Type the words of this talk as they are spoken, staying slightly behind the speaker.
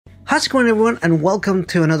How's it going, everyone, and welcome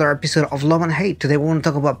to another episode of Love and Hate. Today we want to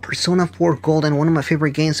talk about Persona 4 Golden, one of my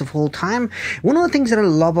favorite games of all time. One of the things that I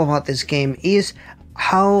love about this game is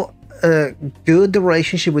how good the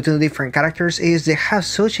relationship between the different characters is. They have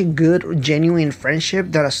such a good, genuine friendship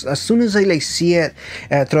that as soon as I see it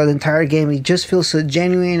throughout the entire game, it just feels so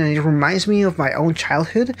genuine and it reminds me of my own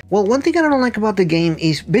childhood. Well, one thing I don't like about the game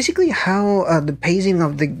is basically how the pacing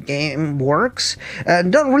of the game works.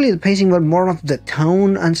 Not really the pacing, but more of the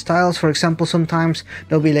tone and styles. For example, sometimes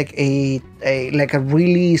there'll be like a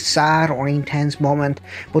really sad or intense moment,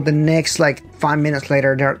 but the next 5 minutes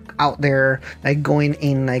later they're out there going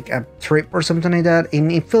in a trip or something like that,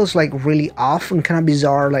 and it feels really off and kind of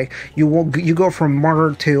bizarre. You go from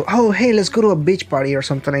murder to, oh hey, let's go to a beach party or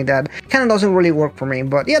something like that. Kind of doesn't really work for me.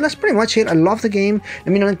 But yeah, that's pretty much it. I love the game. Let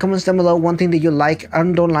me know in the comments down below one thing that you like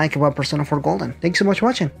and don't like about Persona 4 Golden. Thanks so much for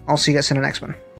watching. I'll see you guys in the next one.